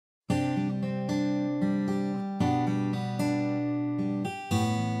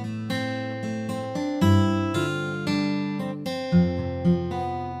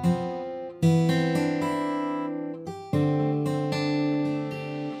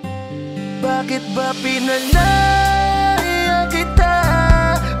Bakit ba pinalaya kita?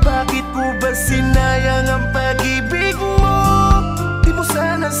 Bakit ko ba sinayang ang pag-ibig mo? Di mo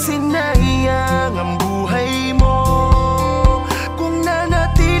sana sinayang ang buhay mo kung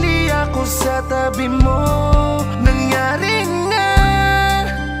nanatili ako sa tabi mo. Nangyari na,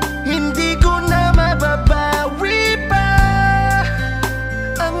 hindi ko na mababawi pa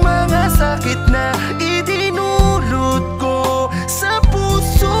ang mga sakit na idinulot ko sa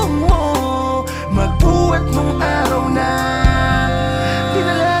puso mo. Magbuhat mong araw na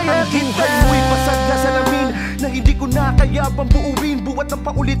pinalaya kita. Ang buhay mo'y pasag na salamin na hindi ko na kayabang buuin. Buhat ng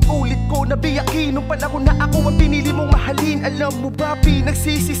paulit-ulit ko nabiyakin nung panahon na ako ang pinili mong mahalin. Alam mo ba,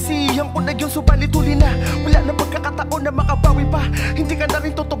 pinagsisisihan ko na yun, subalit huli na. Wala na pagkakataon na makabawi pa. Hindi ka na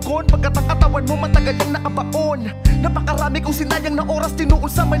rin tutugon pagkat ang katawan mo matagal lang nakabaon. Napakarami kong sinayang na oras tinuon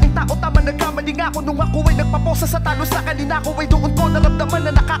sa maling tao. Tama, nagkamali nga ako nung ako ay nagpaposa sa talo. Sa kanina ko ay doon ko naramdaman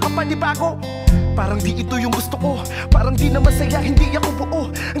na nakakapanibago. Parang di ito yung gusto ko, parang di na masaya, hindi ako buo.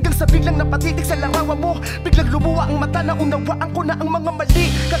 Hanggang sa biglang napatitig sa larawan mo, biglang lumuwa ang mata na unawaan ko na ang mga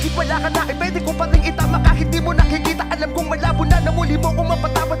mali. Kahit wala ka na, pwede ko pa rin itama. Kahit di mo nakikita, alam kong malabo na na muli mo kung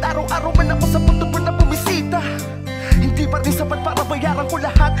mapatawad. Araw-araw man ako sa punto na bumisita. Hindi pa rin sapat para bayaran ko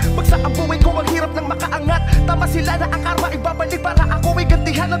lahat. Bagsa ang buhay ko, ang hirap ng makaangat. Tama sila na ang karma ibabalik para ako ay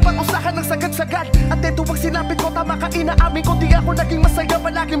gantihan at parusahan ng sagad-sagad. At ito ang sinapit ko, tama ka inaamin ko. Di ako naging masaya,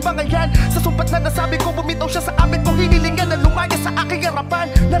 palaging bangayan. Sa sumpat na nasabi ko, bumitaw siya sa amin ko. Hinilingan na lumaya sa aking harapan.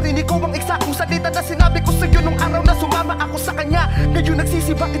 Narinig ko ang eksakong salita na sinabi ko sa'yo nung araw na sumama ako sa kanya. Ngayon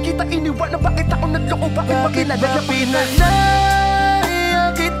nagsisi, bakit kita iniwan? Bakit ako nagloko? Bakit ba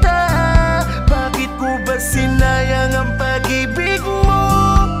pinalaya kita? Bakit ko ba sinayang ang pag-ibig mo?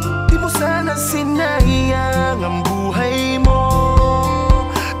 Di mo sana sinayang ang buhay mo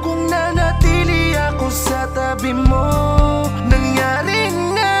kung nanatili ako sa tabi mo. Nangyari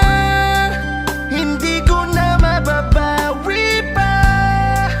na, hindi ko na mababawi pa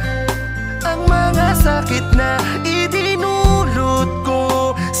ang mga sakit na idinulot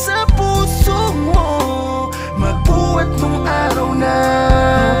ko sa puso mo. Magbuhat mong araw na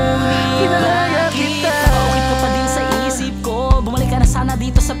pinalaya kita. Bakit ka pa din sa isip ko? Bumalik ka na sana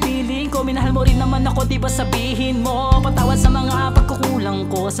dito sa piling ko. Minahal mo rin naman ako, di ba sabihin mo? Patawad sa mga pagkukulang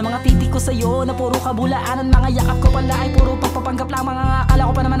ko, sa mga titik ko sa'yo na puro kabulaanan. Mga yakap ko pala ay puro pagpapanggap lang. Mga akala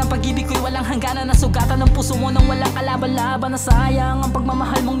ko pa naman ang pag-ibig ko'y walang hangganan. Nasugatan ng puso mo nang walang kalaban-laban. Na sayang ang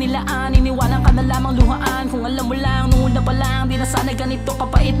pagmamahal mong nilaan. Iniwanan ka na lamang luhaan. Kung alam mo lang, nung una pa lang, di na sana ganito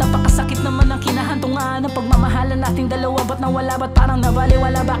kapait. Napakasakit naman ang kinahantungan ng pagmamahalan nating dalawa. Ba't nawala? Ba't parang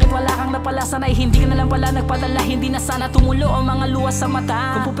nabaliwala? Bakit wala kang napala? Sana'y hindi ka na lang pala nagpadala. Hindi na sana tumulo ang mga luwas sa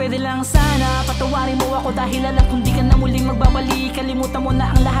mata. Kung po pwede lang sana, patawarin mo ako dahil alam kung di ka na muling magbabalik. Kalimutan mo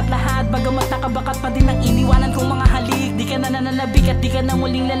na ang lahat-lahat, bagamat nakabakat pa din ang iniwanan kong mga halik. Di ka na nananabik at di ka na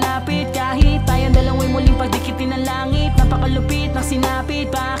muling lalapit. Kahit tayong dalawa'y muling pagdikitin ng langit. Napakalupit ng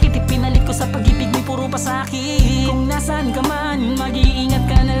sinapit, bakit ipinalit ko sa pag-ibig mo'y puro pasakit? Kung nasaan ka man, mag-iingat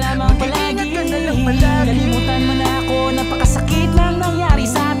ka na lamang palagi. Kalimutan mo na ako, napakasakit lang nangyari.